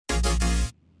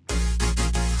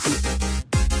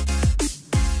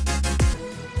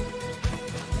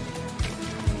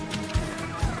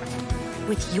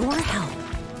With your help,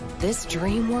 this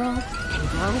dream world can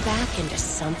grow back into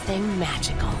something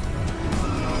magical.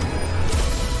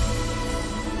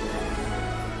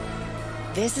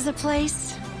 This is a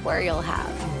place where you'll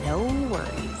have no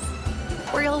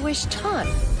worries, where you'll wish ton.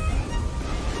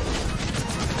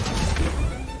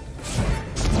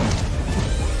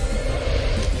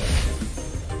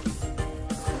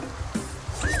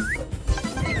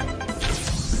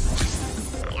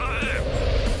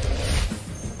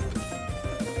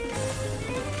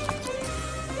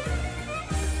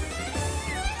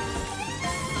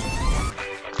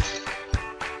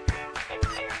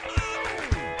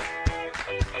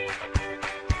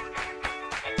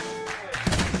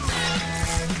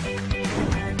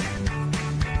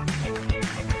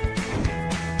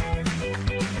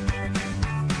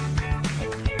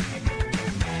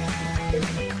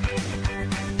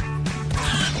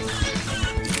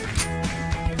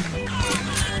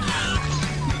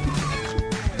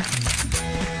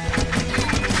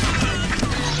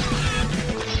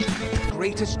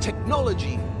 Greatest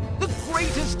technology, the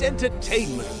greatest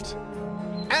entertainment,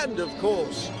 and of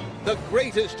course, the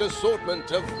greatest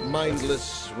assortment of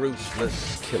mindless,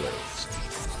 ruthless killers.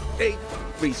 A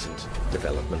recent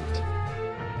development.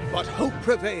 But hope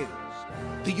prevails.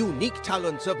 The unique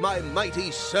talents of my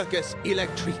mighty Circus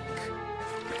Electrique.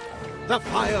 The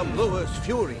fire blower's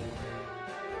fury.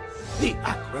 The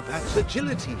acrobat's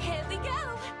agility. Here we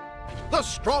go! The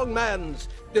strong man's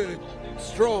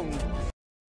strong.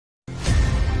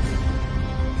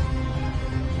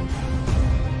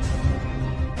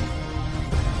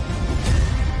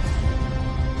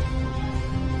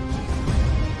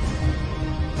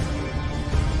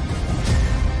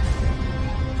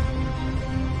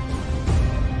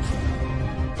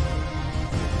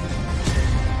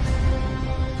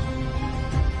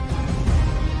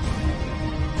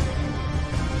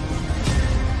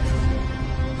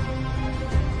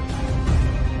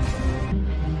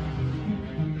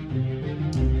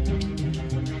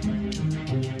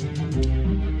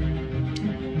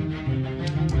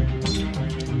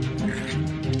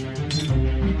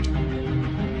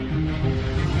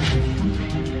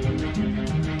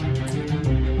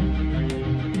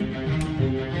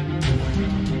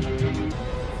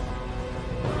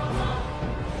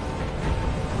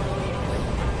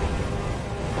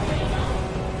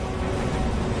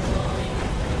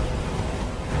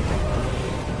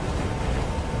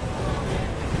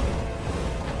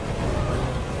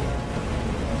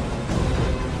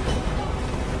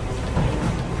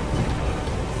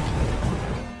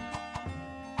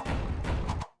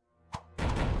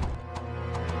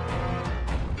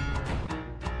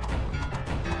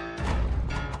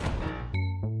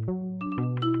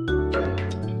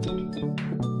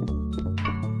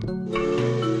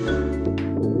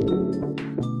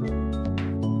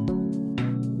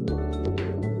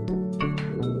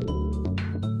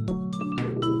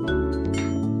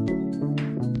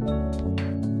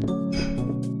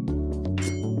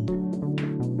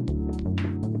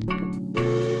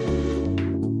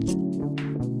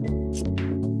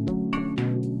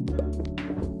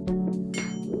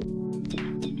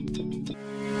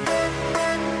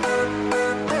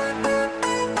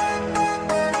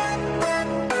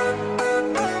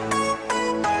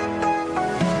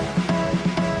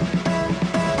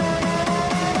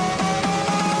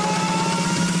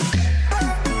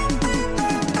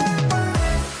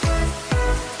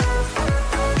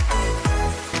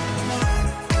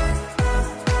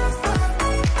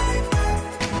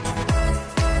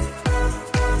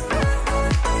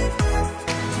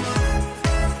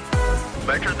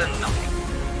 Better than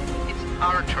nothing. It's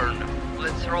our turn now.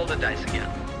 Let's roll the dice again.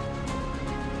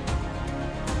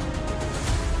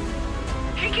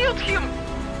 He killed him!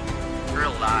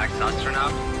 Relax,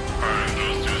 astronaut. I'm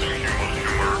just using human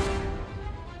humor.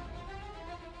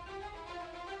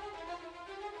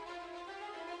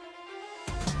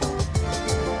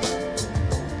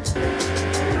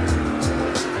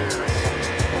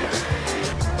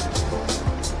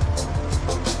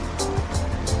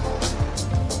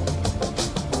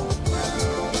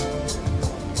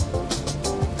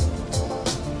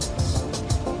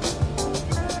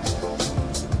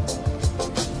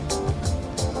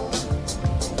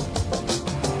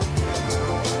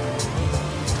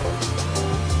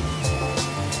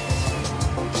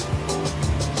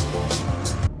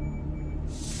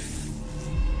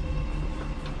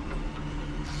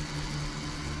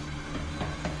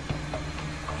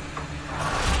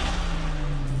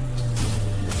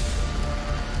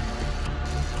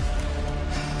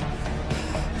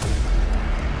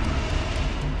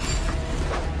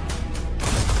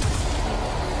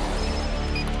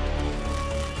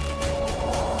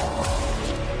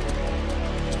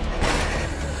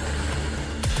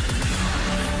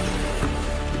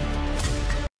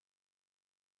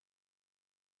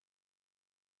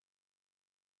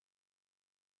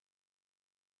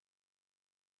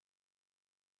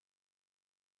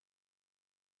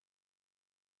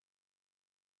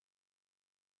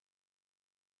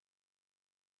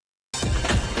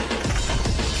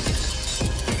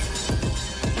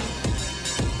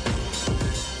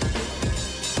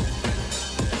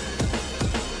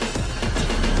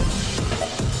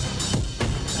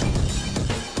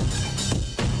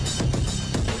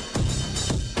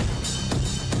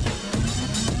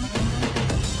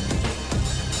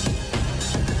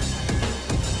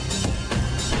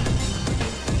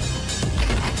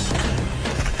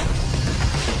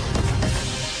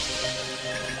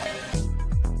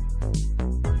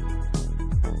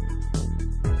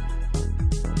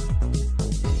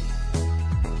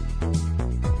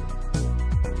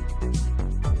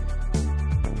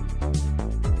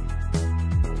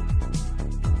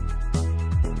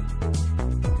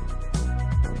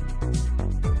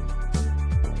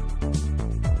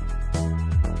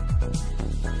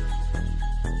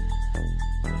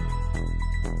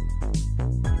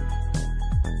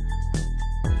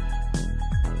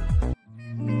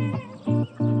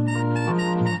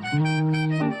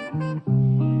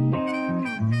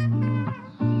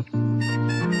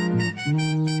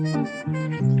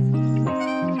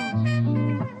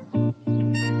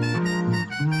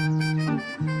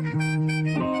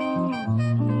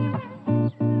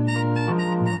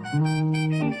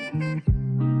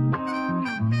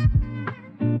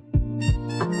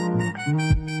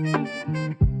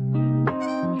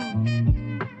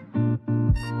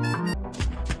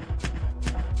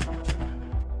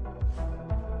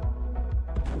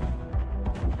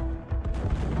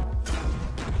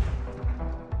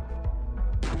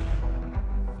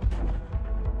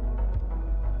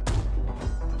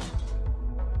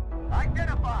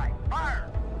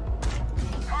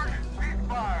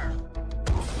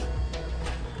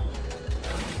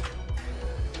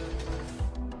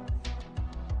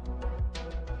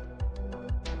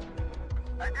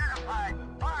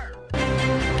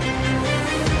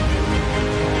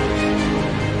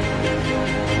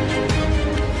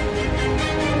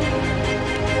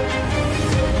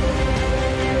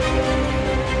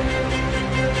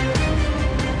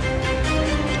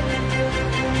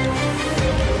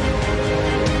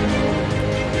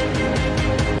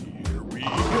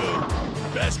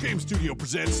 Game Studio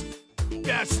presents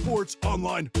Dash Sports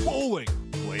Online Bowling.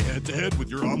 Play head-to-head with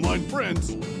your online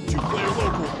friends, 2-player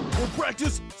local, or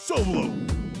practice solo.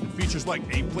 It features like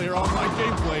 8-player online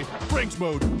gameplay, ranks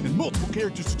mode, and multiple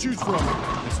characters to choose from,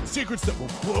 and some secrets that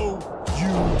will blow you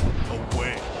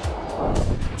away.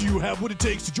 Do you have what it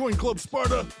takes to join Club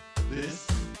Sparta? This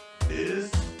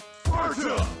is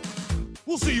Sparta!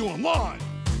 We'll see you online!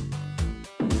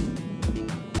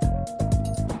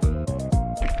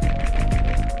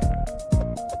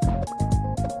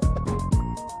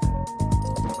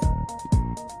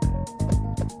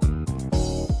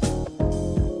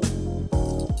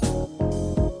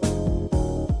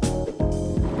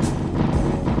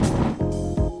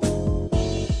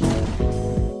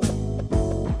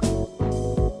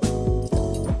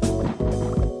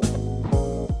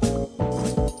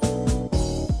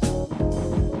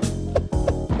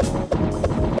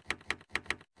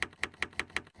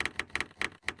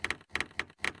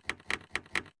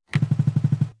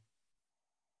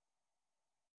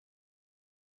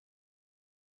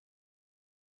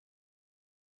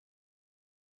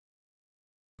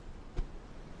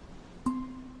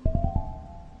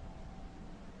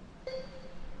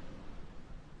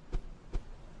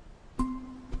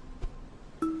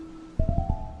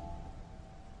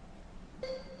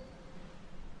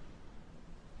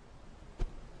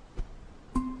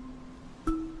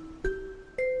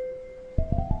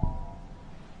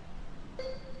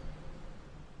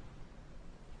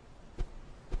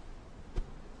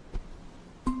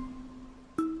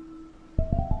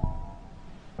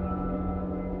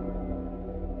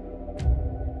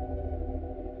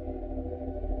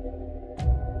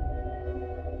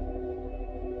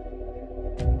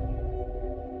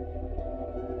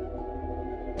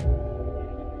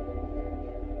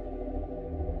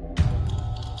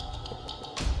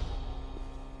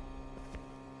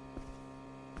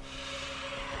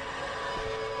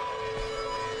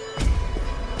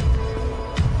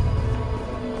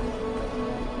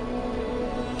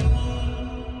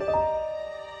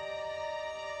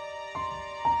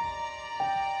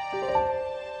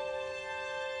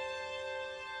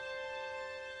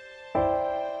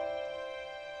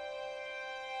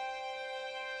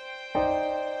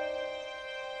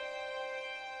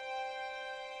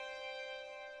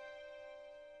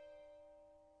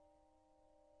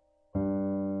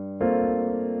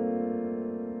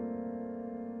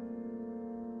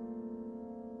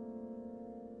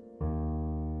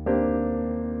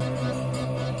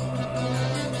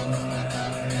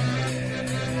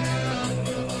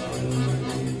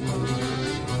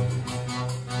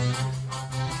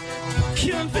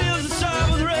 Human feels the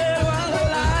star with red while the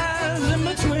lies in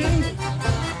between.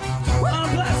 While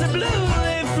plastic blue,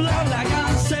 they flow like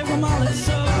unsafe from all that's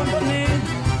so beneath.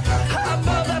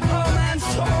 Above that poor man's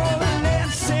toil and their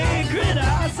secret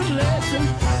isolation.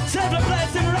 Self